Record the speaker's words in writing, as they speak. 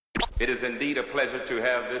It is indeed a pleasure to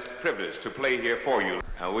have this privilege to play here for you.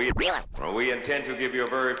 We intend to give you a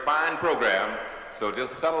very fine program, so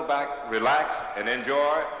just settle back, relax, and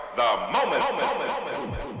enjoy the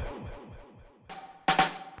moment.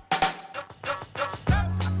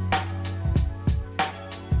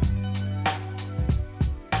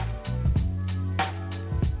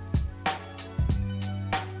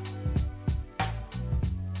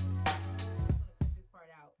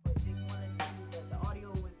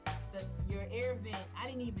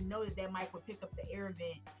 That mic would pick up the air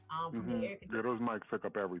vent from the air conditioner. Yeah, those mics pick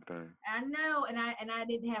up everything. I know, and I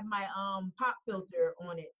didn't have my pop filter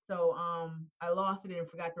on it, so I lost it and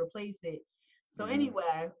forgot to replace it. So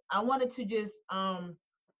anyway, I wanted to just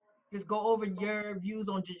go over your views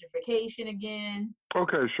on gentrification again.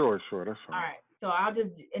 Okay, sure, that's fine. All right, so I'll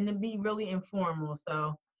just and then be really informal.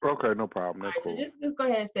 So okay, no problem. That's all right, cool. so just go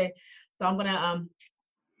ahead and say. So I'm gonna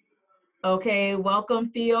Okay, welcome,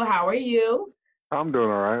 Theo. How are you? I'm doing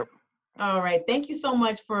all right. All right. Thank you so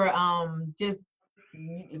much for just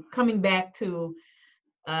coming back to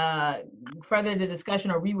further the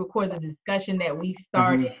discussion or re-record the discussion that we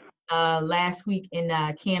started last week in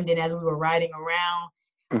Camden as we were riding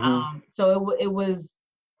around. So it was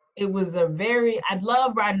a very, I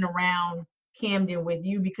love riding around Camden with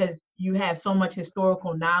you because you have so much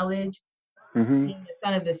historical knowledge being the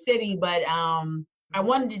son of the city. But I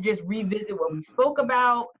wanted to just revisit what we spoke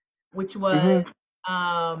about, which was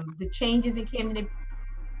the changes in Camden.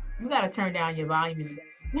 You got to turn down your volume.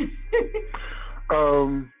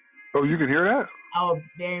 Oh, you can hear that? Oh,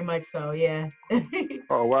 very much so. Yeah.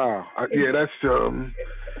 Oh wow. Yeah, that's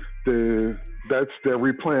they're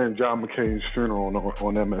replaying John McCain's funeral on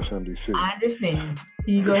MSNBC. I understand.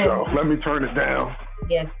 Can you go ahead? So let me turn it down.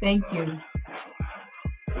 Yes, thank you.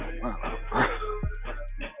 Wow.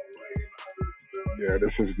 Yeah,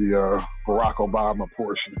 this is the Barack Obama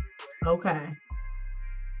portion. Okay.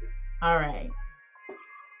 All right.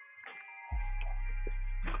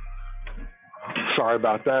 Sorry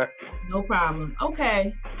about that. No problem.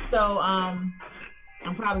 Okay. So I'm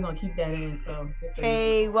probably gonna keep that in. So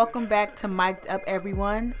hey, welcome back to Mic'd Up,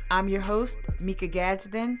 everyone. I'm your host, Mika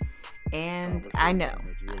Gadsden, and I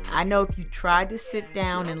know if you tried to sit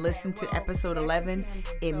down and listen to episode 11,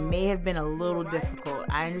 it may have been a little difficult.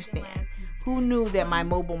 I understand. Who knew that my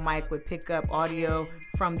mobile mic would pick up audio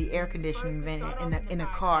from the air conditioning vent in a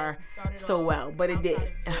car so well? But it did.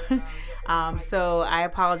 So I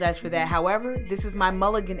apologize for that. However, this is my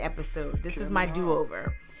mulligan episode. This is my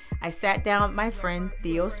do-over. I sat down with my friend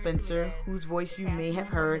Theo Spencer, whose voice you may have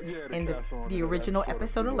heard in the original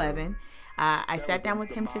episode 11. I sat down with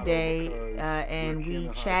him today and we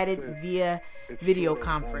chatted via video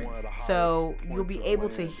conference. So you'll be able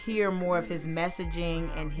to hear more of his messaging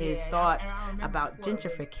and his thoughts about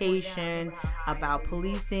gentrification, about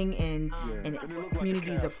policing in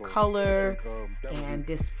communities of color and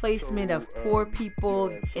displacement of poor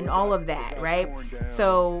people and all of that, right?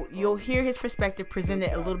 So you'll hear his perspective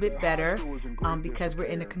presented a little bit better because we're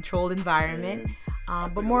in a controlled environment.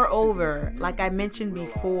 But moreover, like I mentioned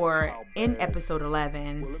before in episode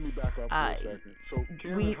 11,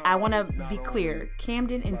 I want to be clear.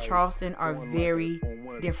 Camden and Charleston are very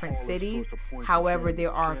different cities. However,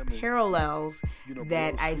 there are parallels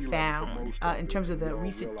that I found in terms of the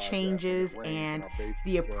recent changes and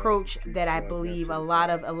the approach that I believe a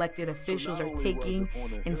lot of elected officials are taking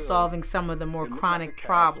in solving some of the more chronic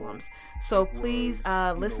problems. So please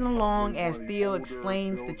listen along as Theo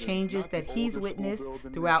explains the changes that he's witnessed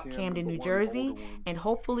throughout Camden, New Jersey, and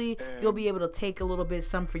hopefully you'll be able to take a little bit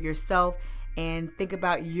some for yourself and think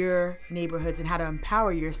about your neighborhoods and how to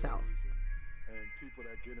empower yourself. And people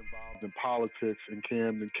that get involved in politics in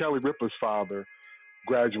Camden. Kelly Ripa's father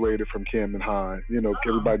graduated from Camden High. You know,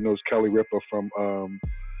 everybody knows Kelly Ripa from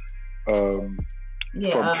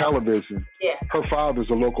television. Yeah. Her father's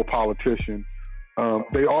a local politician.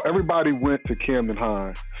 Everybody went to Camden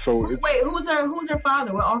High. So wait, who's her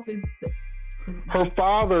father? What office? Her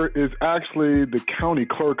father is actually the county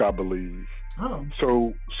clerk, I believe. Oh.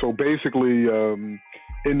 So basically, in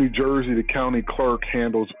New Jersey, the county clerk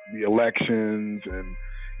handles the elections and,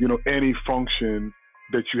 you know, any function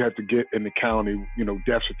that you have to get in the county, you know,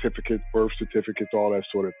 death certificates, birth certificates, all that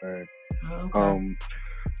sort of thing. Okay.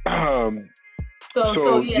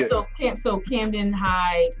 So Camden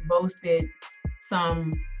High boasted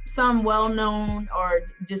some well-known or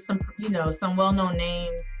just some well-known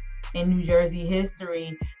names in New Jersey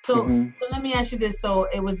history. So let me ask you this. So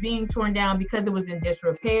it was being torn down because it was in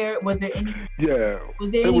disrepair. Was there any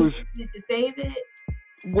reason to save it?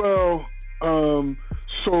 Well,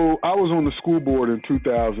 so I was on the school board in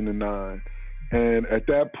 2009. And at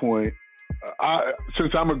that point,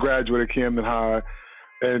 since I'm a graduate at Camden High,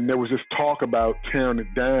 and there was this talk about tearing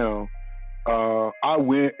it down, I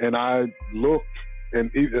went and I looked, and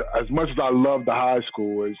as much as I love the high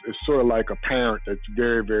school, it's sort of like a parent that's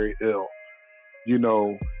very, very ill. You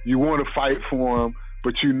know, you want to fight for them,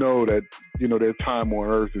 but you know that, you know, their time on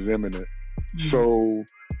earth is imminent. So,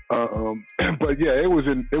 but yeah, it was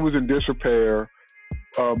in disrepair.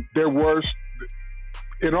 There was,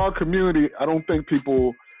 in our community, I don't think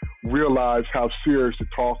people realized how serious the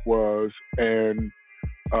talk was and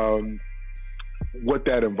what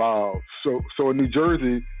that involved. So in New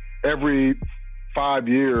Jersey, every 5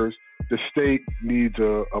 years, the state needs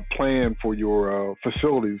a plan for your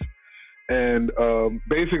facilities. And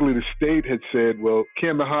basically the state had said, well,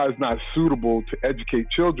 Camden High is not suitable to educate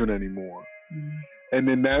children anymore. Mm-hmm. And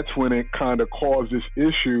then that's when it kind of caused this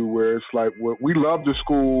issue where it's like, well, we love the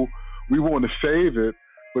school, we want to save it,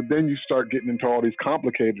 but then you start getting into all these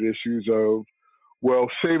complicated issues of, well,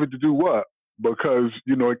 save it to do what? Because,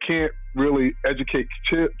 you know, it can't really educate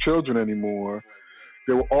children anymore.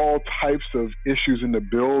 There were all types of issues in the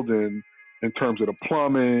building in terms of the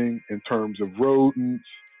plumbing, in terms of rodents,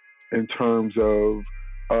 in terms of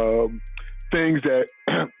things that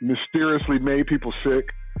mysteriously made people sick,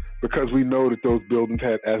 because we know that those buildings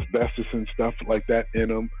had asbestos and stuff like that in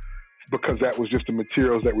them, because that was just the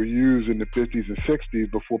materials that were used in the 50s and 60s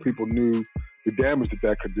before people knew the damage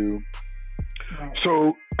that could do. Right.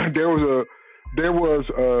 So there was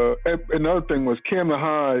another thing was Camden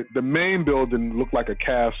High, the main building looked like a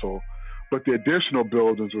castle, but the additional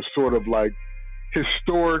buildings were sort of like,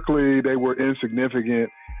 historically, they were insignificant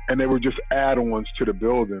and they were just add-ons to the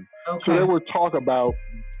building. Okay. So there were talk about,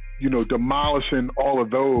 you know, demolishing all of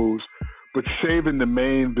those, but saving the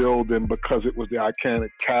main building because it was the iconic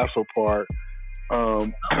castle part.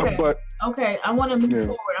 Okay. But okay, I want to move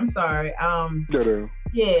forward. I'm sorry.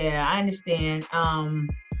 Yeah, I understand.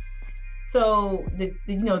 So you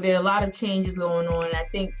know, there are a lot of changes going on. I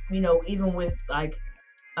think, you know, even with like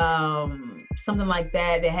something like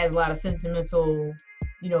that has a lot of sentimental,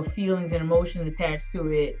 you know, feelings and emotions attached to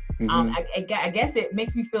it. Mm-hmm. I guess it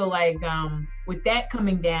makes me feel like with that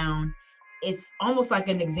coming down, it's almost like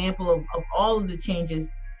an example of all of the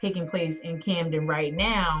changes taking place in Camden right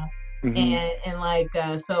now. Mm-hmm. And like,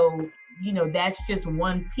 so, you know, that's just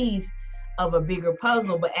one piece of a bigger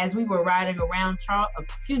puzzle. But as we were riding around Camden,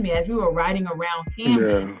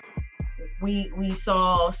 we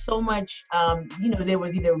saw so much, you know, there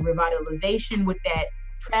was either revitalization with that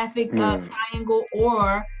traffic triangle,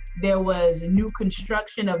 or there was new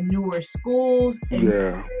construction of newer schools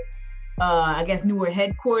and I guess newer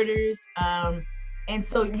headquarters. And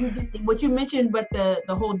so what you mentioned, but the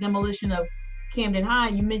whole demolition of Camden High,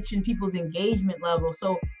 you mentioned people's engagement level.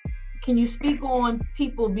 So can you speak on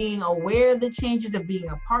people being aware of the changes, of being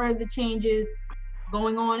a part of the changes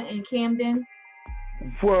going on in Camden?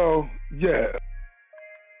 Well, yeah.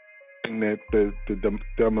 And that the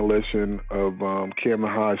demolition of Camden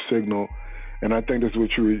High signal, and I think that's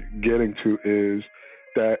what you were getting to, is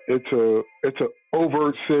that it's a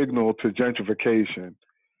overt signal to gentrification.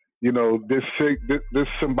 You know, this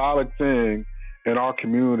symbolic thing in our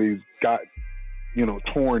communities got, you know,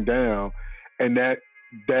 torn down, and that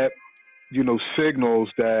you know, signals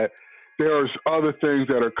that there's other things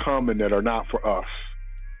that are coming that are not for us.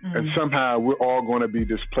 Mm-hmm. And somehow we're all going to be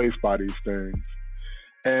displaced by these things.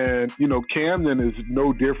 And, you know, Camden is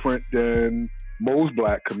no different than most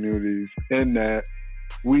Black communities in that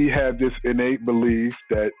we have this innate belief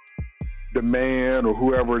that the man or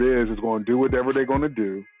whoever it is going to do whatever they're going to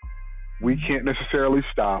do. We can't necessarily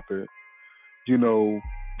stop it. You know,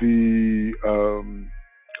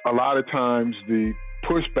 a lot of times the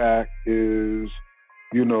pushback is,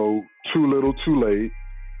 you know, too little, too late.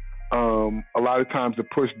 A lot of times the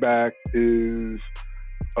pushback is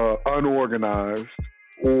unorganized,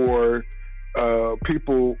 or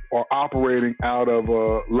people are operating out of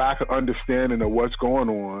a lack of understanding of what's going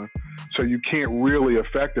on, so you can't really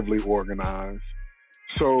effectively organize.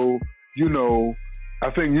 So, you know, I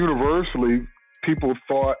think universally people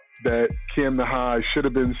thought that Camden High should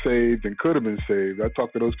have been saved and could have been saved. I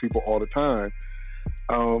talk to those people all the time.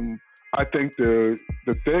 I think the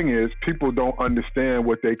thing is, people don't understand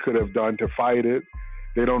what they could have done to fight it.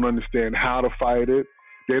 They don't understand how to fight it.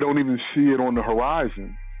 They don't even see it on the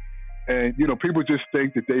horizon. And, you know, people just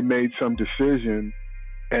think that they made some decision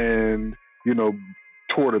and, you know,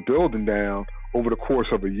 tore the building down over the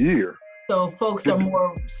course of a year. So folks are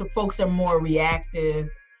more reactive.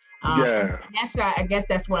 Yeah. I guess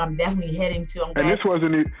that's what I'm definitely heading to. And this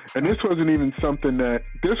wasn't even something that,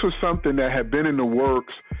 this was something that had been in the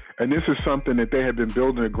works, and this is something that they had been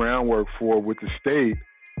building the groundwork for with the state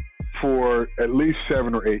for at least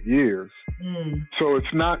 7 or 8 years. So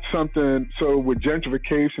it's not something, so with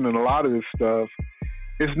gentrification and a lot of this stuff,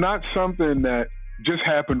 it's not something that just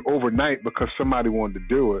happened overnight because somebody wanted to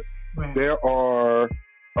do it. Right. There are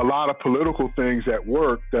a lot of political things at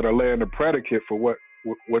work that are laying the predicate for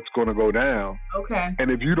what's going to go down. Okay. And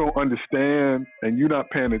if you don't understand and you're not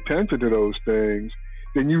paying attention to those things,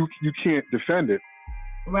 then you can't defend it.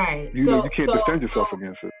 Right. You can't defend yourself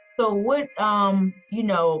against it. So what, you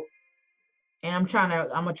know, and I'm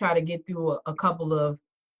gonna try to get through a couple of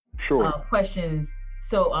questions.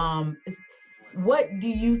 So, what do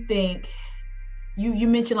you think? You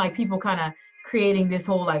mentioned like people kind of creating this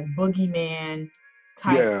whole like boogeyman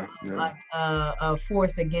type of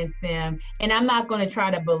force against them, and I'm not gonna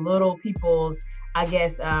try to belittle people's. I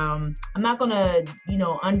guess I'm not gonna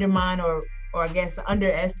undermine or I guess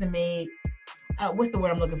underestimate. What's the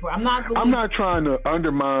word I'm looking for? I'm not trying to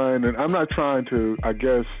undermine, and I'm not trying to, I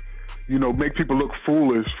guess, make people look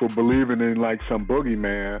foolish for believing in like some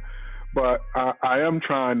boogeyman. But I am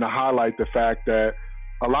trying to highlight the fact that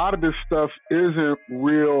a lot of this stuff isn't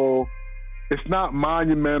real. It's not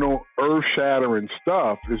monumental, earth-shattering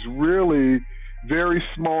stuff. It's really very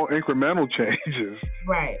small incremental changes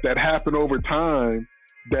that happen over time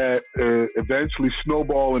that eventually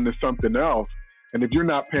snowball into something else. And if you're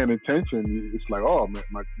not paying attention, it's like, oh man,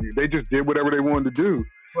 they just did whatever they wanted to do.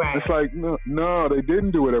 Right. It's like, no, they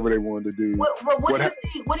didn't do whatever they wanted to do.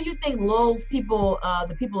 What do you think lulls people,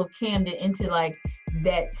 the people of Camden, into like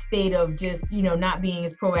that state of just not being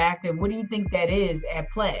as proactive? What do you think that is at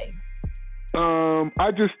play?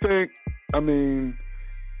 I just think,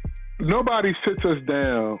 nobody sits us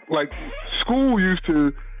down. Like school used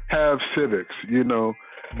to have civics,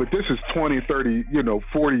 but this is 20, 30,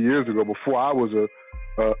 40 years ago, before I was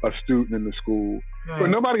a student in the school. Right. But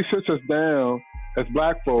nobody sits us down as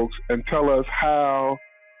Black folks and tell us how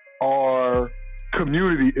our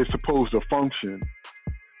community is supposed to function.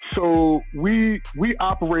 So we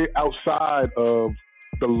operate outside of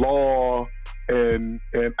the law and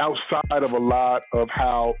outside of a lot of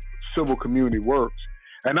how civil community works.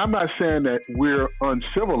 And I'm not saying that we're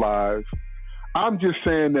uncivilized. I'm just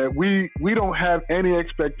saying that we don't have any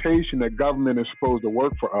expectation that government is supposed to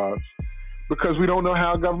work for us because we don't know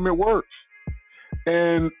how government works.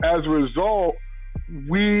 And as a result,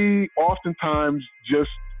 we oftentimes just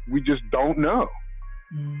don't know.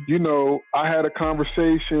 I had a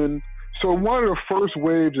conversation. So one of the first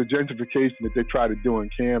waves of gentrification that they tried to do in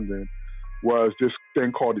Camden was this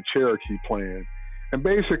thing called the Cherokee Plan. And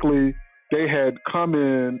basically, they had come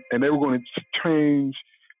in and they were going to change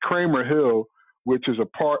Kramer Hill, which is a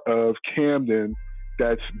part of Camden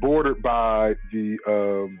that's bordered by the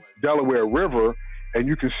Delaware River. And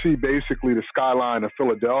you can see basically the skyline of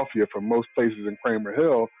Philadelphia from most places in Kramer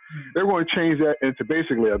Hill. They're going to change that into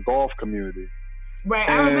basically a golf community. Right.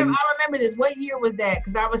 I remember this. What year was that?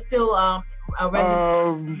 Because I was still a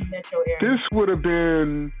resident in the metro area. This would have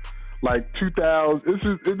been like 2000.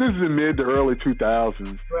 This is in mid to early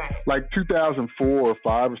 2000s. Right. Like 2004 or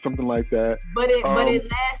 5 or something like that. But it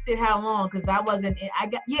lasted how long? Because I wasn't.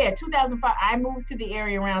 2005. I moved to the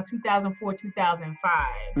area around 2004, 2005.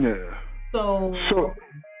 Yeah. So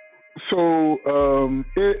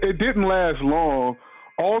it didn't last long,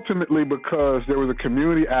 ultimately because there was a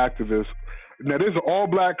community activist. Now, this is an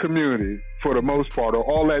all-Black community for the most part, or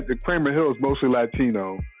all that. The Kramer Hill is mostly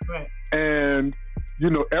Latino. Right. And,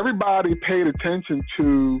 everybody paid attention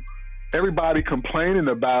to everybody complaining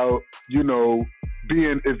about,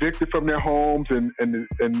 being evicted from their homes and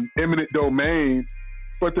eminent domain.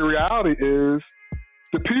 But the reality is,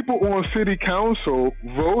 the people on city council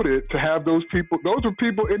voted to have those people. Those were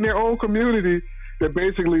people in their own community that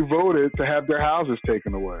basically voted to have their houses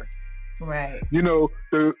taken away. Right. At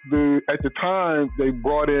the time they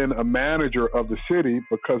brought in a manager of the city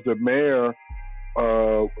because the mayor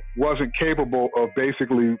wasn't capable of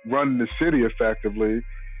basically running the city effectively.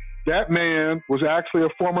 That man was actually a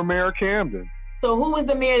former mayor of Camden. So who was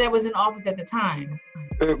the mayor that was in office at the time?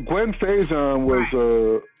 Gwen Faison was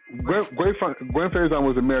Gwen Faison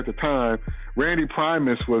was the mayor at the time. Randy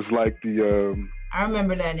Primus was like the. I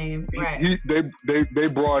remember that name. Right. They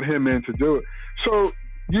brought him in to do it. So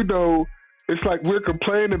it's like we're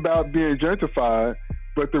complaining about being gentrified,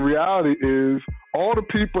 but the reality is all the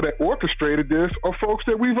people that orchestrated this are folks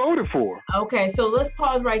that we voted for. Okay, so let's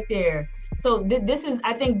pause right there. So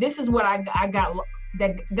I think this is what I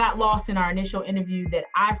got lost in our initial interview that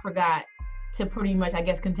I forgot to pretty much, I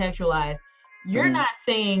guess, contextualize. You're not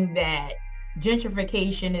saying that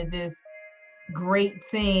gentrification is this great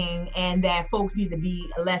thing and that folks need to be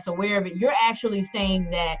less aware of it. You're actually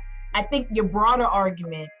saying that I think your broader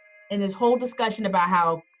argument in this whole discussion about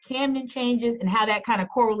how Camden changes and how that kind of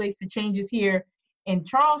correlates to changes here in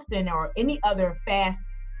Charleston or any other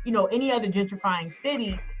any other gentrifying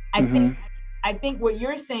city, I think what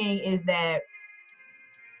you're saying is that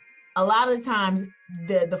a lot of the times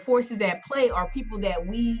the forces at play are people that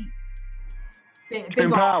we think are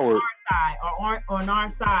on our side or aren't on our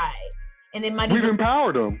side, and then we've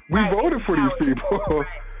empowered them. We voted for these people. Right.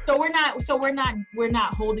 So we're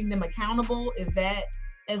not holding them accountable. Is that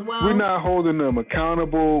as well? We're not holding them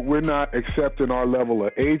accountable. We're not accepting our level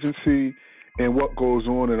of agency and what goes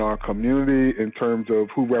on in our community in terms of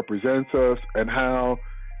who represents us and how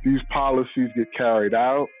these policies get carried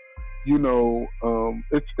out.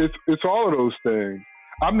 It's all of those things.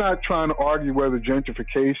 I'm not trying to argue whether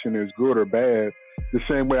gentrification is good or bad, the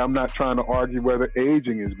same way I'm not trying to argue whether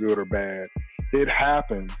aging is good or bad. It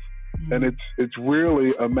happens. And it's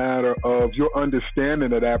really a matter of your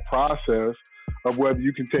understanding of that process of whether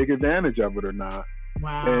you can take advantage of it or not.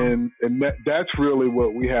 Wow. And that's really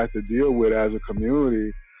what we have to deal with as a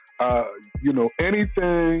community.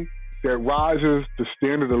 Anything that rises the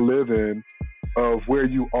standard of living of where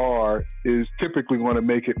you are is typically going to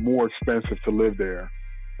make it more expensive to live there.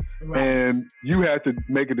 Right. And you have to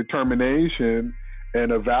make a determination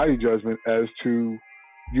and a value judgment as to,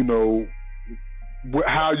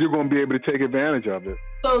 how you're going to be able to take advantage of it.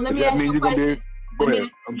 So let me ask you a question. Go ahead.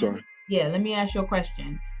 I'm sorry. Yeah, let me ask you a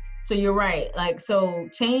question. So you're right. So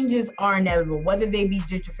changes are inevitable, whether they be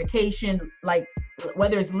gentrification,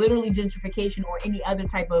 whether it's literally gentrification or any other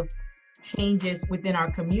type of changes within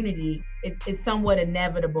our community, it's somewhat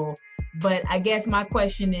inevitable. But I guess my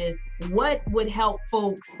question is, what would help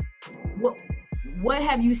folks? What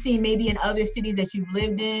have you seen maybe in other cities that you've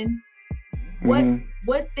lived in?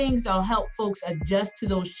 What things will help folks adjust to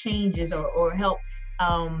those changes or help,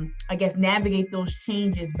 navigate those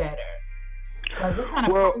changes better? I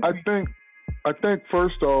think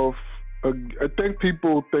first off, I think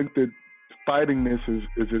people think that fighting this is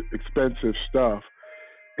expensive stuff.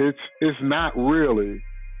 It's not really,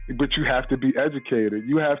 but you have to be educated.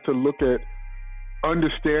 You have to look at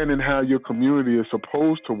understanding how your community is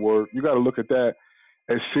supposed to work. You got to look at that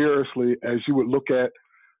as seriously as you would look at,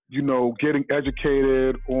 getting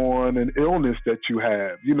educated on an illness that you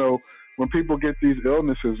have. When people get these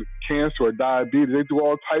illnesses, cancer or diabetes, they do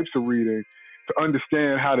all types of reading to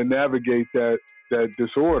understand how to navigate that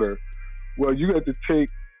disorder. Well, you have to take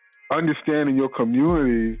understanding your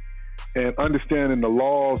community and understanding the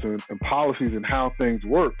laws and policies and how things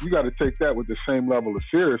work. You got to take that with the same level of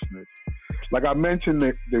seriousness. Like I mentioned,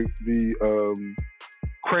 the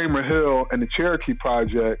Kramer Hill and the Cherokee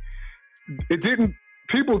Project,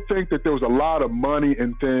 people think that there was a lot of money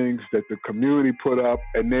and things that the community put up,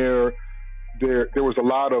 and there was a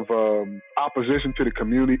lot of opposition to the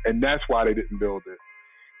community, and that's why they didn't build it.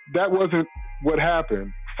 That wasn't what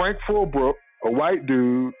happened. Frank Fulbrook, a white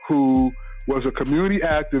dude who was a community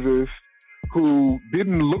activist who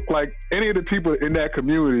didn't look like any of the people in that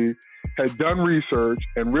community, had done research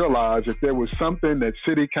and realized that there was something that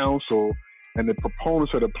city council and the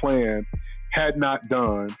proponents of the plan had not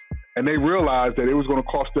done. And they realized that it was going to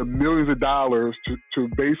cost them millions of dollars to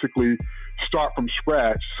basically start from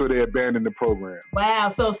scratch, so they abandoned the program. Wow.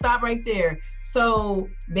 So stop right there. So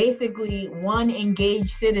basically, one engaged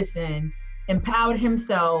citizen empowered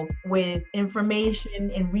himself with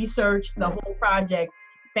information and researched the whole project,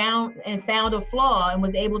 found a flaw, and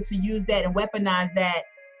was able to use that and weaponize that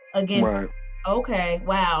against. Right. Okay.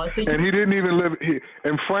 Wow. So and he didn't even live.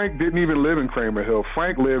 Frank didn't even live in Kramer Hill.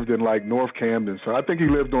 Frank lived in North Camden. So I think he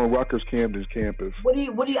lived on Rutgers Camden's campus. What do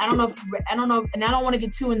you? I don't know. I don't know, and I don't want to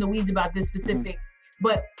get too in the weeds about this specific.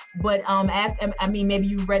 But maybe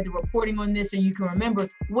you've read the reporting on this, or you can remember.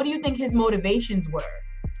 What do you think his motivations were?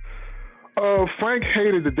 Frank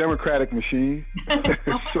hated the Democratic machine. Was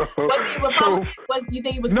he Republican? You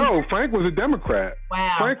think he was? No, Frank was a Democrat.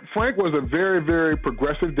 Wow. Frank was a very, very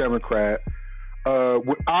progressive Democrat.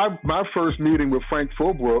 My first meeting with Frank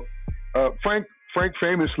Fulbrook, Frank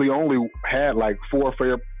famously only had 4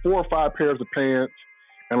 or 5 pairs of pants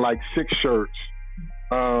and 6 shirts.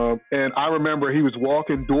 And I remember he was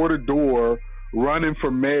walking door to door, running for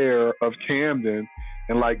mayor of Camden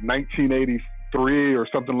in 1983 or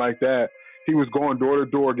something like that. He was going door to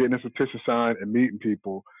door, getting his petition signed and meeting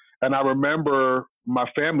people. And I remember my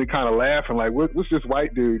family kind of laughing, what's this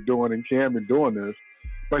white dude doing in Camden doing this?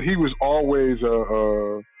 But he was always he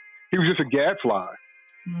was just a gadfly.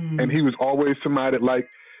 And he was always somebody that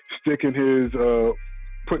sticking his,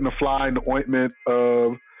 putting a fly in the ointment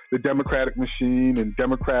of the Democratic machine and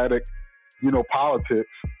Democratic,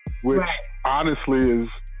 politics, which honestly is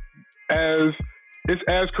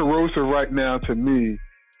as corrosive right now to me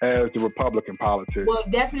as the Republican politics. Well,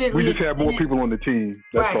 definitely. We just have more people on the team.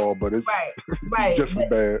 That's all, but it's right. just as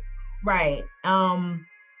bad. Right.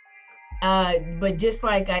 But just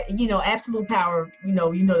like absolute power,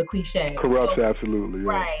 the cliche. Corrupts absolutely. Yeah.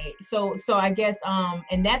 Right. So I guess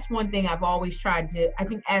and that's one thing I've always tried to. I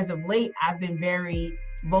think as of late, I've been very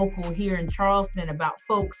vocal here in Charleston about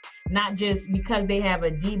folks, not just because they have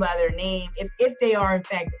a D by their name, if they are in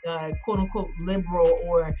fact quote unquote liberal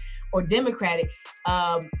or Democratic.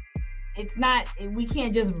 It's not. We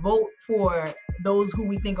can't just vote for those who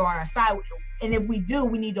we think are on our side, and if we do,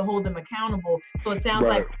 we need to hold them accountable. So it sounds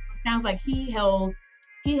like he held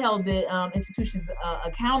the institutions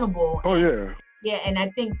accountable. Oh yeah. Yeah, and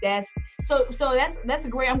I think that's a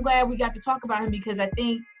great. I'm glad we got to talk about him, because I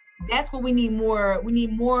think that's what we need more. We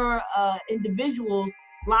need more individuals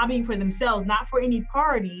lobbying for themselves, not for any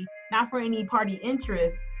party, not for any party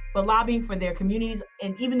interest, but lobbying for their communities.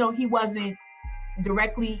 And even though he wasn't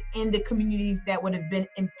directly in the communities that would have been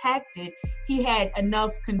impacted, he had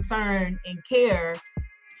enough concern and care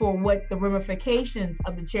for what the ramifications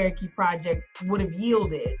of the Cherokee Project would have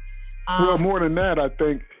yielded. Well, more than that, I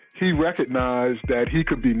think he recognized that he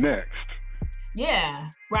could be next. Yeah,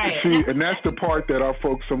 right. See, and that's the part that our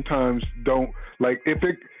folks sometimes don't like. If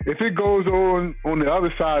it goes on the other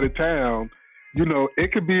side of town,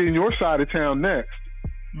 it could be in your side of town next.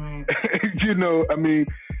 Right. I mean,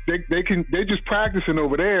 they just practicing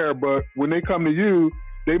over there, but when they come to you,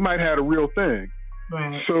 they might have a real thing.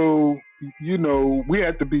 Right. So, we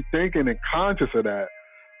have to be thinking and conscious of that,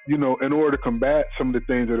 in order to combat some of the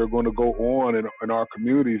things that are going to go on in our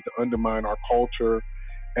communities to undermine our culture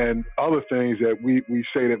and other things that we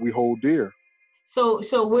say that we hold dear. So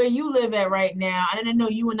where you live at right now, and I know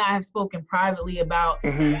you and I have spoken privately about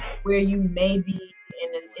where you may be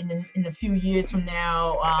in a few years from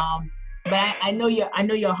now. But I know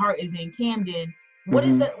your heart is in Camden.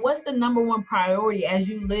 What's the number one priority as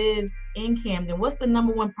you live in Camden? What's the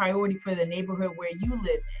number one priority for the neighborhood where you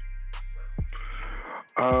live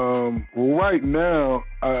in? Well, right now,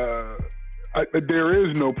 there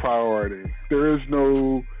is no priority. There's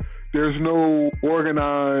no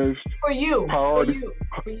organized priority.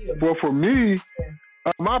 For you. Well, for me,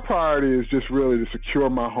 my priority is just really to secure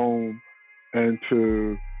my home and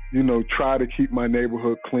to, try to keep my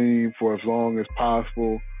neighborhood clean for as long as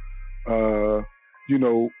possible.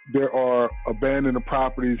 There are abandoned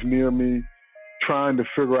properties near me, trying to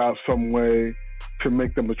figure out some way to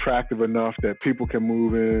make them attractive enough that people can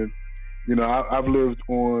move in.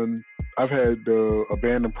 I've had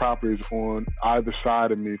abandoned properties on either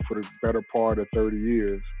side of me for the better part of 30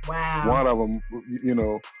 years. Wow. One of them,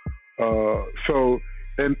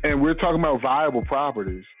 and we're talking about viable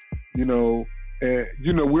properties, and,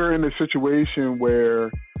 we're in a situation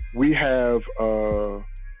where we have,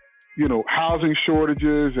 housing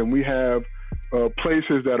shortages, and we have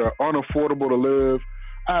places that are unaffordable to live.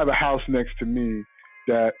 I have a house next to me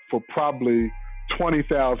that for probably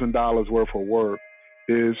 $20,000 worth of work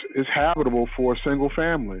is habitable for a single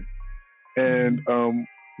family, and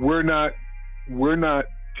we're not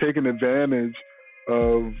taking advantage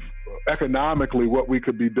of economically what we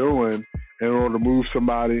could be doing in order to move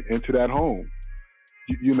somebody into that home.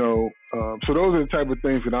 So those are the type of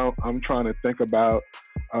things that I'm trying to think about.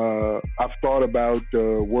 I've thought about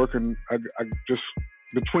working. I just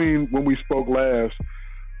between when we spoke last,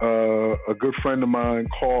 a good friend of mine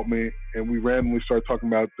called me, and we randomly started talking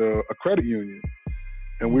about a credit union.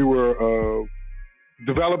 And we were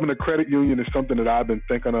developing a credit union is something that I've been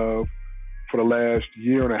thinking of for the last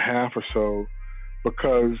year and a half or so,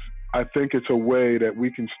 because I think it's a way that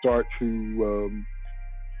we can start to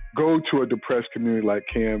go to a depressed community like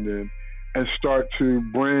Camden and start to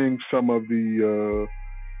bring some of the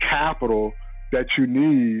capital that you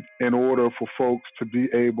need in order for folks to be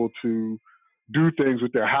able to do things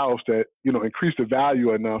with their house that, increase the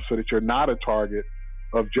value enough so that you're not a target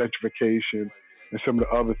of gentrification and some of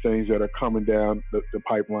the other things that are coming down the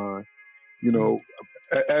pipeline.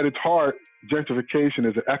 At its heart, gentrification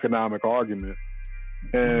is an economic argument.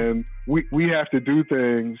 And we have to do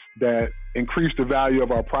things that increase the value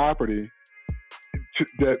of our property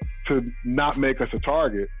to not make us a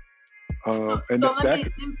target. Go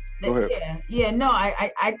ahead.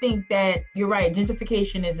 I think that you're right.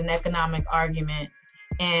 Gentrification is an economic argument,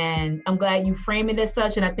 and I'm glad you frame it as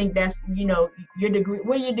such. And I think that's, your degree.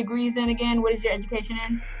 What are your degrees in again? What is your education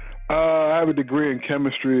in? I have a degree in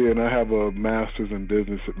chemistry, and I have a master's in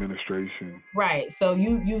business administration. Right. So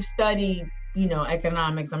you've studied,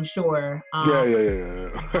 economics, I'm sure. Yeah.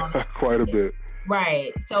 Quite a bit.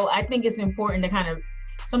 Right. So I think it's important to kind of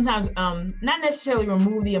sometimes not necessarily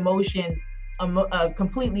remove the emotion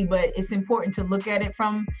completely, but it's important to look at it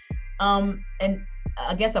from an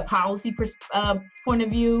I guess a policy point of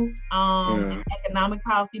view, an economic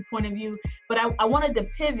policy point of view. But I wanted to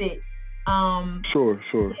pivot. Sure.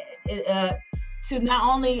 To not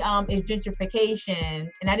only is gentrification,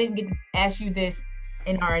 and I didn't get to ask you this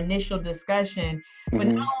in our initial discussion, but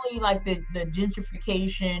not only like the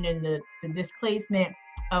gentrification and the displacement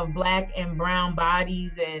of Black and brown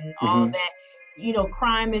bodies and all that, you know,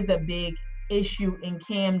 crime is a big issue in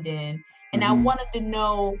Camden. And I wanted to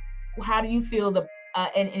know, how do you feel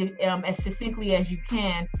and as succinctly as you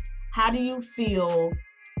can, how do you feel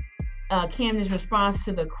Camden's response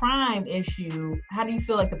to the crime issue? How do you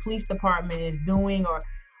feel like the police department is doing, or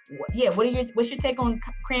what's your take on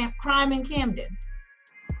crime in Camden?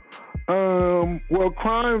 Well,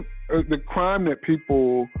 the crime that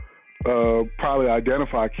people probably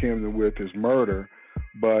identify Camden with is murder,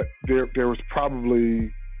 but there was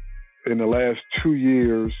probably, in the last 2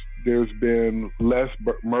 years, there's been less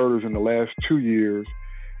murders in the last 2 years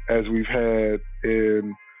as we've had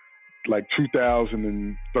in like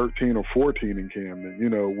 2013 or 14 in Camden, you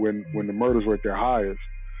know, when the murders were at their highest.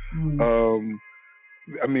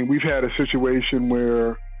 I mean, we've had a situation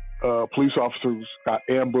where police officers got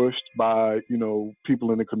ambushed by, you know,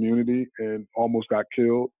 people in the community and almost got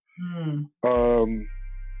killed.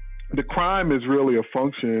 The crime is really a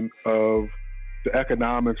function of the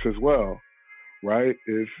economics as well, right?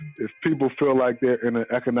 If people feel like they're in an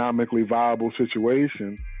economically viable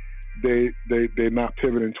situation, they're not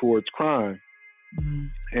pivoting towards crime.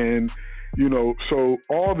 And, you know, so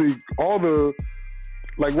all the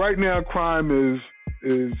like right now, crime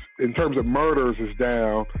is in terms of murders is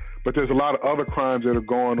down, but there's a lot of other crimes that are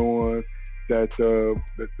going on that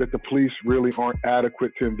the police really aren't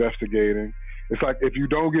adequate to investigating. It's like, if you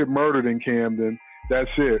don't get murdered in Camden, that's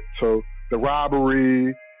it. So the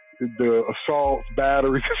robbery, the assaults,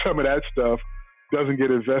 batteries, some of that stuff doesn't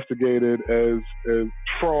get investigated as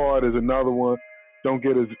fraud is another one. Don't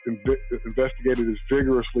get as investigated as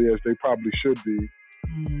vigorously as they probably should be.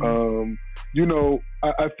 You know,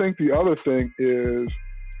 I think the other thing is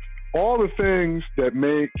all the things that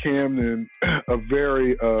made Camden a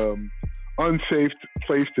very unsafe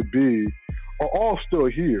place to be are all still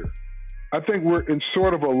here. I think we're in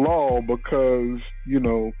sort of a lull because, you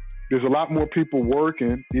know, there's a lot more people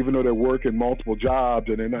working, even though they're working multiple jobs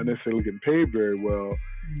and they're not necessarily getting paid very well.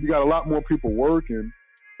 You got a lot more people working.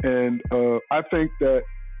 And I think that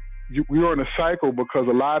we are in a cycle because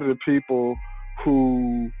a lot of the people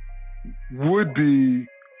who would be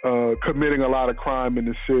committing a lot of crime in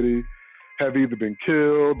the city have either been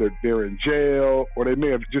killed, or they're in jail, or they may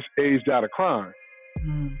have just aged out of crime.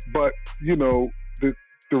 But, you know,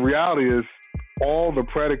 the reality is all the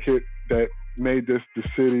predicate that made this the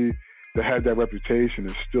city that had that reputation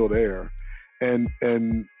is still there. And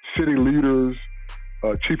city leaders,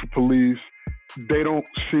 chief of police, they don't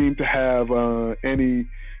seem to have any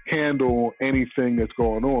handle on anything that's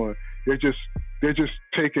going on. They're just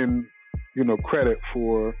taking, you know, credit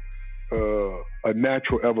for a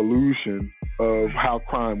natural evolution of how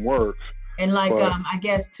crime works. And like, I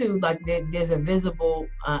guess too, like there's a visible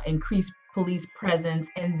increased police presence,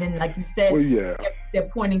 and then like you said, they're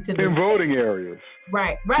pointing to in voting areas.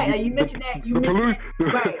 Right. You mentioned that.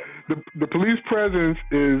 The police presence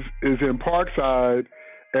is in Parkside,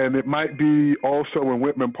 and it might be also in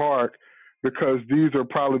Whitman Park, because these are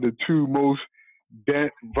probably the two most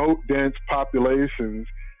vote-dense populations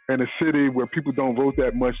in a city where people don't vote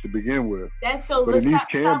that much to begin with. That's so. Let's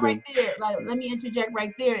stop right there. Like, let me interject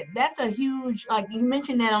right there. That's a huge. Like, you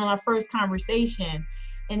mentioned that on our first conversation,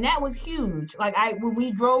 and that was huge. Like, when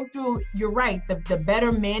we drove through, you're right. The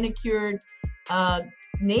better manicured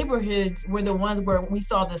neighborhoods were the ones where we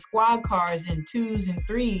saw the squad cars in 2s and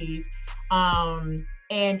 3s.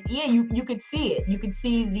 And yeah, you could see it. You could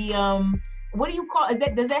see the what do you call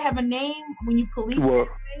it? Does that have a name when you police? Well,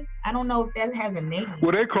 I don't know if that has a name.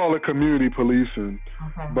 Well, they call it community policing.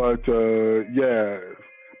 Okay. But yeah,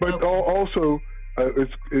 but also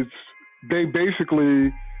it's they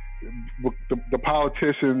basically the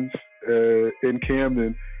politicians in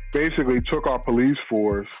Camden basically took our police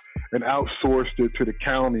force and outsourced it to the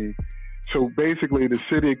county. So basically, the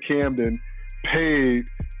city of Camden paid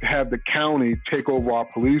to have the county take over our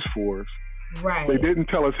police force. Right. They didn't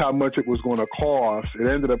tell us how much it was going to cost. It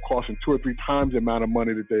ended up costing 2 or 3 times the amount of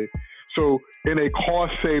money that they. So in a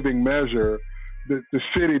cost-saving measure, the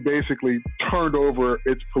city basically turned over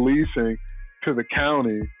its policing to the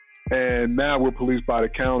county, and now we're policed by the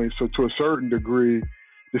county. So to a certain degree,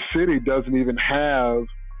 the city doesn't even have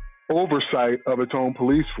oversight of its own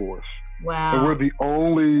police force. Wow. And we're the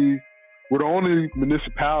only We're the only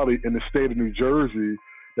municipality in the state of New Jersey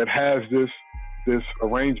that has this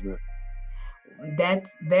arrangement. That's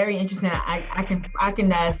very interesting. I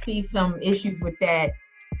can see some issues with that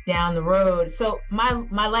down the road. So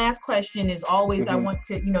my last question is always, I want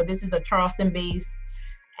to, this is a Charleston-based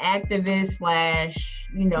activist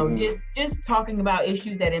 / just talking about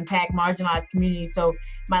issues that impact marginalized communities. So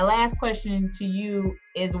my last question to you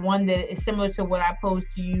is one that is similar to what I posed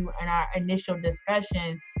to you in our initial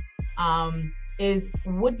discussion. Is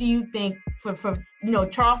what do you think for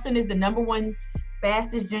Charleston is the #1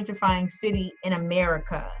 fastest gentrifying city in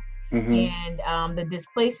America. And the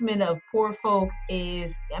displacement of poor folk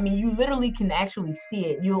is, you literally can actually see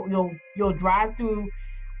it. You'll drive through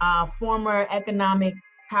former economic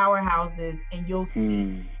powerhouses and you'll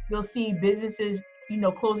see businesses,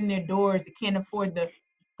 closing their doors that can't afford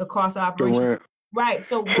the cost of operation. Right.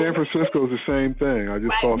 So San Francisco is the same thing. I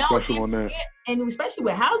just saw a special on that. And especially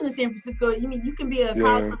with housing in San Francisco, you can be a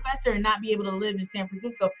college professor and not be able to live in San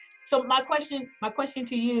Francisco. So my question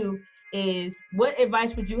to you is, what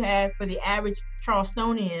advice would you have for the average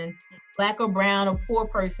Charlestonian, Black or brown or poor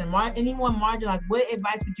person, anyone marginalized? What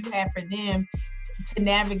advice would you have for them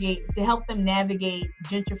to help them navigate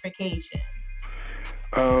gentrification?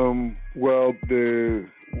 Well, the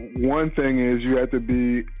one thing is you have to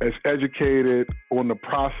be as educated on the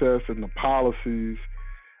process and the policies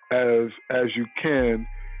as you can.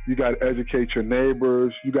 You got to educate your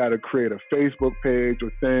neighbors. You got to create a Facebook page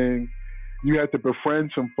or thing. You have to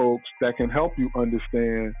befriend some folks that can help you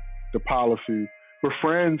understand the policy.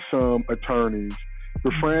 Befriend some attorneys.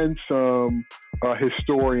 Befriend some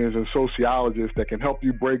historians and sociologists that can help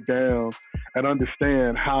you break down and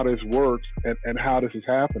understand how this works and how this is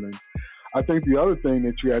happening. I think the other thing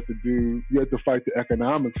that you have to do, you have to fight the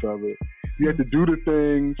economics of it. You have to do the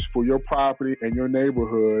things for your property and your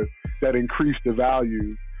neighborhood that increase the value.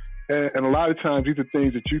 And a lot of times these are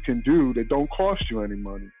things that you can do that don't cost you any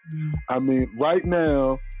money. Right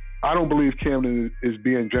now, I don't believe Camden is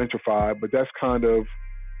being gentrified, but that's kind of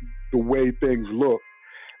the way things look.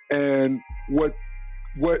 And what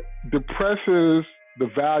depresses the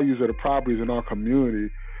values of the properties in our community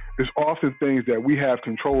is often things that we have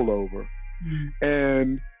control over.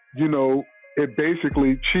 And, it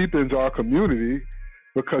basically cheapens our community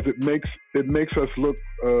because it makes us look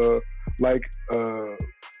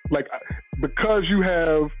because you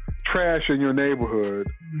have trash in your neighborhood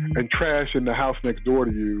and trash in the house next door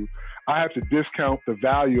to you, I have to discount the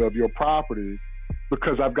value of your property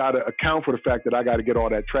because I've got to account for the fact that I got to get all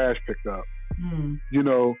that trash picked up.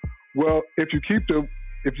 Well, if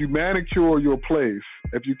you manicure your place,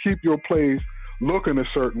 if you keep your place looking a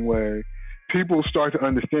certain way, people start to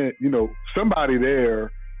understand, somebody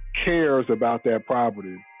there cares about that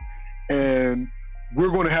property. And we're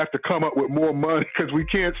going to have to come up with more money because we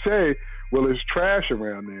can't say, well, there's trash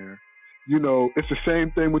around there. It's the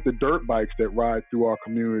same thing with the dirt bikes that ride through our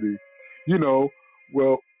community.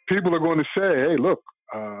 Well, people are going to say, hey, look,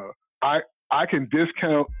 I can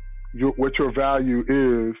discount what your value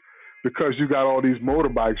is because you got all these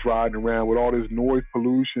motorbikes riding around with all this noise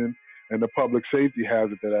pollution and the public safety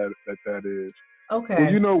hazard that is.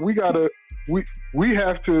 Okay. Well, we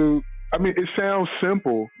have to. It sounds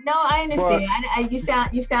simple. No, I understand.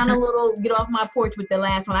 You sound a little get off my porch with the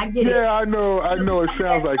last one. I get it. Yeah, I know. It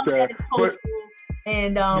sounds like that. But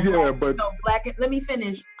black. Let me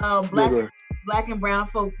finish. Black and brown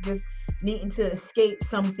folk just needing to escape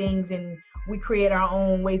some things, and we create our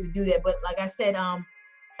own ways to do that. But like I said,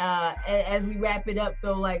 as we wrap it up,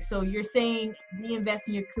 though, so you're saying reinvest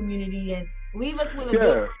in your community and leave us with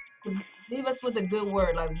a good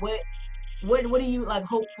word. Like what are you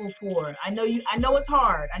hopeful for? I know it's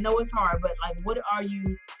hard, but what are you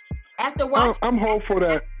after watching? I'm hopeful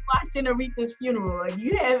that watching Aretha's funeral.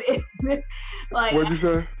 You have what'd you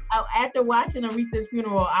say? After watching Aretha's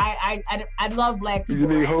funeral, I love Black people. You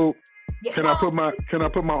need hope. Yeah, Can I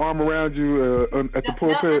put my arm around you at the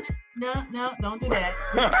pulpit? No, don't do that.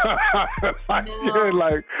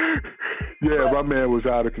 My man was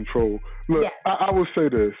out of control. Look, I will say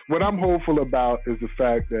this. What I'm hopeful about is the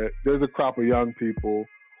fact that there's a crop of young people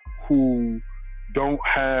who don't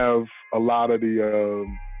have a lot of the,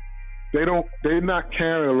 they're not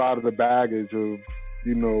carrying a lot of the baggage of,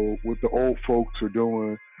 what the old folks are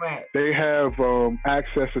doing. Right. They have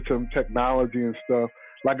access to some technology and stuff.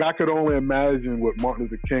 Like, I could only imagine what Martin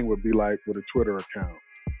Luther King would be like with a Twitter account.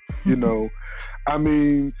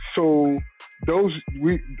 So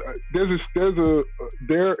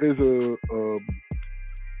there is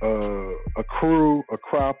a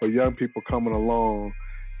crop of young people coming along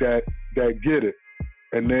that get it,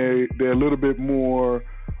 and they're a little bit more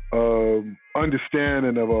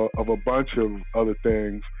understanding of a bunch of other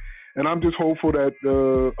things. And I'm just hopeful that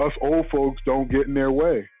us old folks don't get in their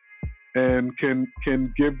way and can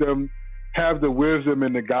have the wisdom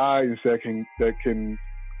and the guidance that can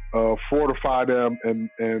fortify them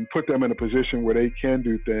and put them in a position where they can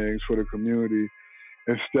do things for the community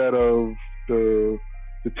instead of the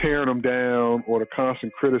tearing them down or the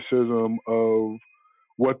constant criticism of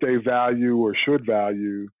what they value or should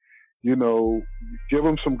value. You know, give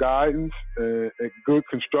them some guidance, good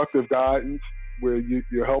constructive guidance where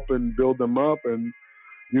you're helping build them up and,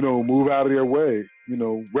 you know, move out of their way. You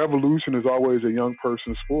know, revolution is always a young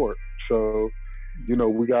person's sport. So, you know,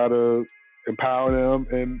 we got to empower them,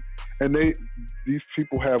 and these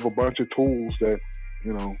people have a bunch of tools that,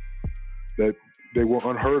 you know, that they were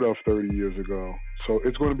unheard of 30 years ago. So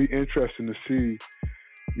it's going to be interesting to see,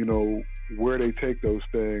 you know, where they take those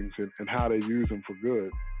things and how they use them for good.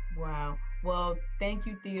 Wow. Well, thank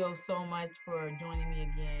you, Theo, so much for joining me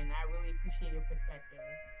again. I really appreciate your perspective.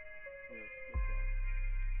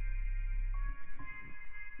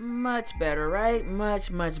 Much better, right?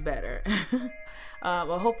 Much better.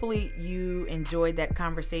 Well, hopefully you enjoyed that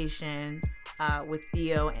conversation with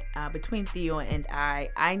Theo, between Theo and I.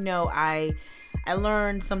 I know I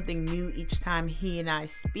learned something new each time he and I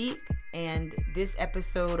speak, and this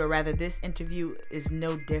episode, or rather this interview, is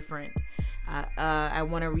no different. I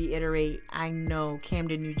want to reiterate, I know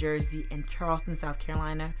Camden, New Jersey and Charleston, South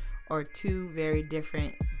Carolina are two very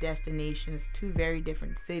different destinations, two very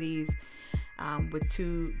different cities, with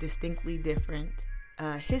two distinctly different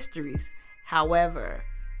histories. However,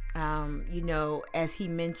 you know, as he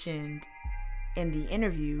mentioned in the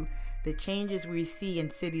interview, the changes we see in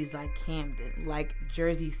cities like Camden, like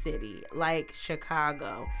Jersey City, like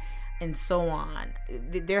Chicago, and so on,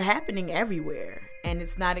 they're happening everywhere, and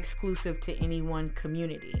it's not exclusive to any one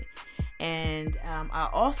community. And I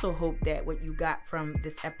also hope that what you got from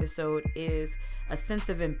this episode is a sense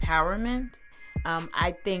of empowerment.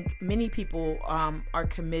 I think many people are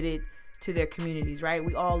committed to their communities, right?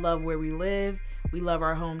 We all love where we live. We love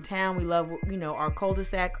our hometown. We love, you know, our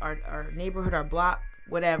cul-de-sac, our neighborhood, our block,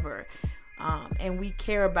 whatever. And we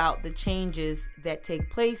care about the changes that take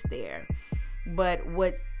place there. But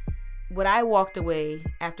what I walked away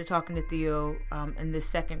after talking to Theo in this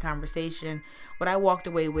second conversation, what I walked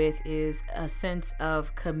away with is a sense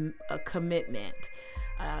of a commitment.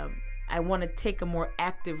 I want to take a more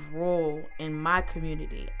active role in my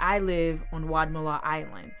community. I live on Wadmalaw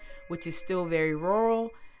Island, which is still very rural.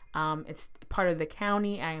 It's part of the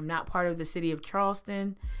county. I am not part of the city of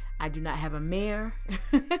Charleston. I do not have a mayor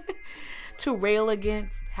to rail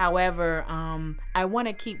against. However, I want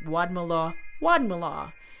to keep Wadmalaw.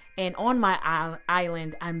 And on my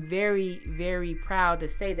island, I'm very, very proud to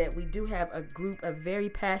say that we do have a group of very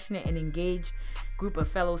passionate and engaged group of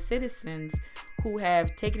fellow citizens who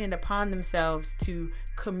have taken it upon themselves to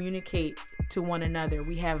communicate to one another.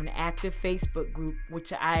 We have an active Facebook group,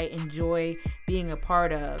 which I enjoy being a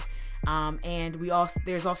part of. And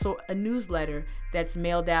there's also a newsletter that's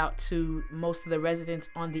mailed out to most of the residents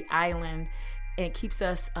on the island, and it keeps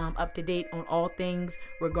us up to date on all things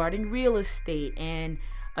regarding real estate, and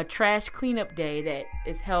a trash cleanup day that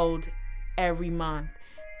is held every month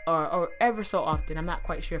or ever so often. I'm not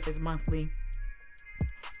quite sure if it's monthly.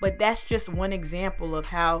 But that's just one example of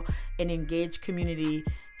how an engaged community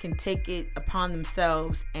can take it upon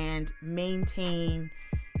themselves and maintain,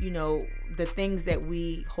 you know, the things that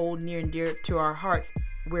we hold near and dear to our hearts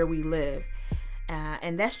where we live.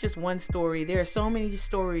 And that's just one story. There are so many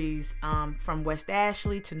stories from West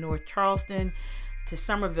Ashley to North Charleston to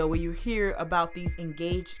Somerville, where you hear about these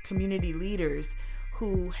engaged community leaders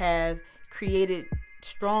who have created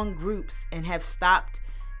strong groups and have stopped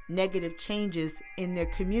negative changes in their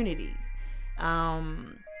communities.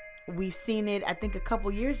 We've seen it, I think, a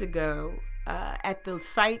couple years ago at the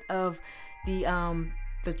site of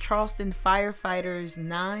the Charleston Firefighters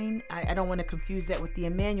 9. I don't want to confuse that with the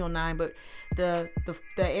Emmanuel 9, but the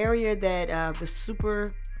area that the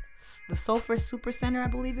Sulphur Super Center, I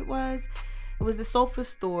believe it was. It was the Sulphur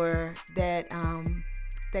store that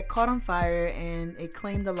caught on fire, and it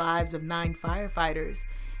claimed the lives of 9 firefighters.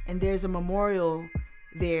 And there's a memorial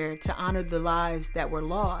there to honor the lives that were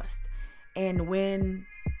lost. And when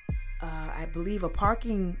I believe a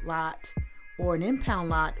parking lot or an impound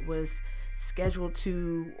lot was scheduled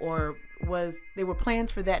to, there were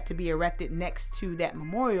plans for that to be erected next to that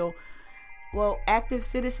memorial. Well, active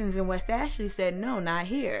citizens in West Ashley said, no, not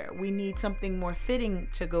here. We need something more fitting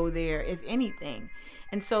to go there, if anything.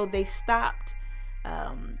 And so they stopped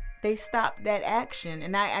that action.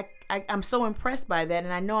 And I'm so impressed by that.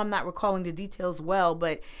 And I know I'm not recalling the details well,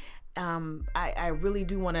 but I really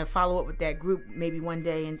do want to follow up with that group maybe one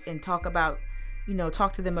day and talk about,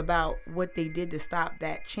 talk to them about what they did to stop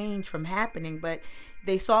that change from happening. But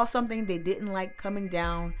they saw something they didn't like coming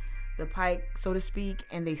down the pike, so to speak,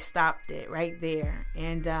 and they stopped it right there.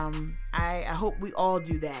 And I hope we all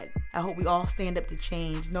do that. I hope we all stand up to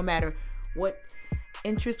change, no matter what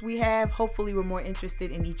interest we have. Hopefully we're more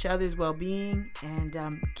interested in each other's well-being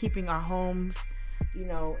and keeping our homes, in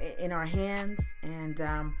our hands. And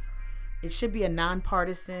it should be a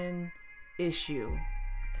nonpartisan issue.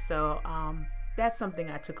 So that's something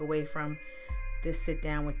I took away from this sit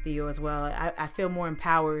down with Theo as well. I feel more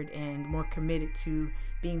empowered and more committed to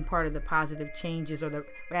being part of the positive changes, or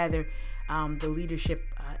the leadership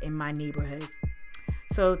in my neighborhood.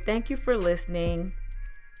 So thank you for listening.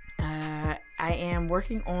 I am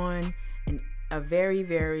working on a very,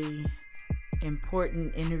 very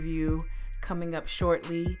important interview coming up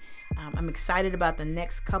shortly. I'm excited about the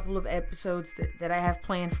next couple of episodes that I have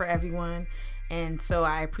planned for everyone. And so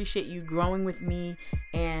I appreciate you growing with me.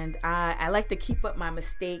 And I like to keep up my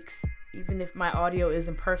mistakes, even if my audio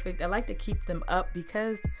isn't perfect. I like to keep them up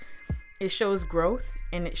because it shows growth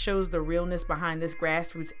and it shows the realness behind this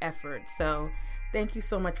grassroots effort. So thank you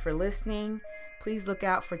so much for listening. Please look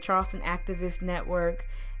out for Charleston Activist Network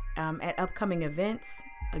at upcoming events.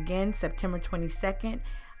 Again, September 22nd.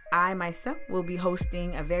 I myself will be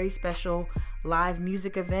hosting a very special live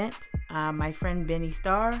music event. My friend Benny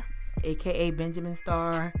Starr, aka Benjamin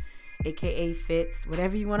Starr, aka Fitz,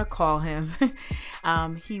 whatever you want to call him.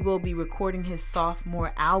 He will be recording his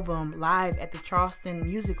sophomore album live at the Charleston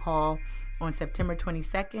Music Hall on September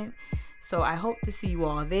 22nd. So I hope to see you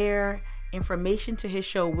all there. Information to his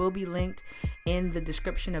show will be linked in the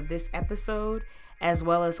description of this episode, as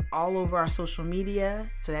well as all over our social media.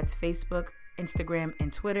 So that's Facebook, Instagram,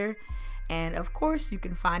 and Twitter. And of course, you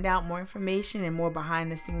can find out more information and more behind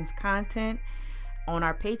the scenes content on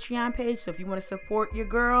our Patreon page. So if you want to support your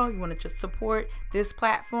girl, you want to just support this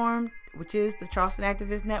platform, which is the Charleston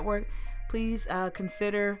Activist Network, please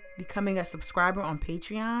consider becoming a subscriber on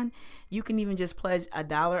Patreon. You can even just pledge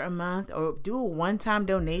 $1 a month or do a one-time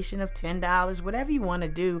donation of $10, whatever you want to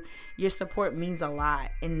do. Your support means a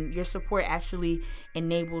lot, and your support actually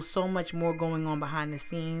enables so much more going on behind the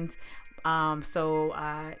scenes.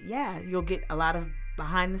 You'll get a lot of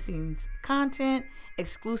behind the scenes content,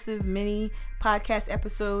 exclusive mini podcast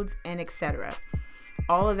episodes, and etc.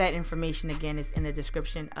 All of that information again is in the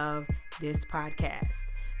description of this podcast.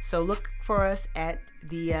 So look for us at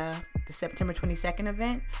the September 22nd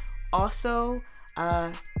event. Also,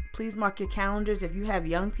 please mark your calendars. If you have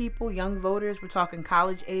young people, young voters, we're talking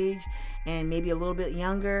college age and maybe a little bit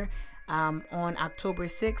younger, on October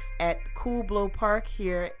 6th at Cool Blow Park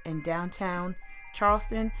here in downtown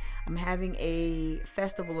Charleston, I'm having a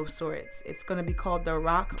festival of sorts. It's going to be called the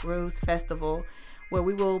Rock Rose Festival, where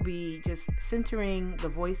we will be just centering the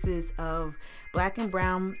voices of Black and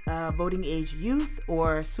Brown voting age youth,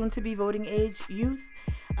 or soon to be voting age youth.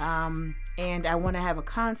 And I want to have a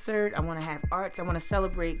concert. I want to have arts. I want to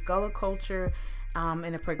celebrate Gullah culture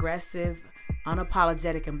in a progressive,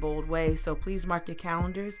 unapologetic, and bold way. So please mark your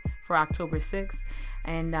calendars for October 6th.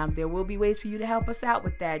 And there will be ways for you to help us out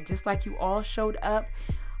with that. Just like you all showed up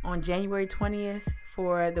on January 20th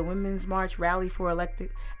for the Women's March Rally for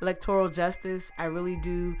Electoral Justice, I really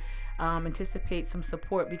do anticipate some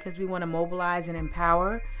support, because we want to mobilize and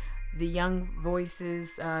empower the young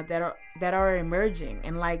voices that are emerging.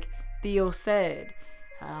 And like Theo said,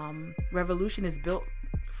 revolution is built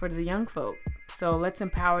for the young folk. So let's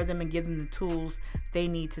empower them and give them the tools they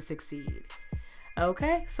need to succeed.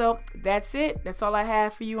 Okay, so that's it. That's all I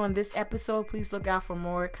have for you on this episode. Please look out for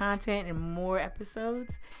more content and more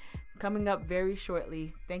episodes coming up very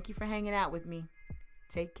shortly. Thank you for hanging out with me.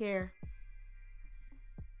 Take care.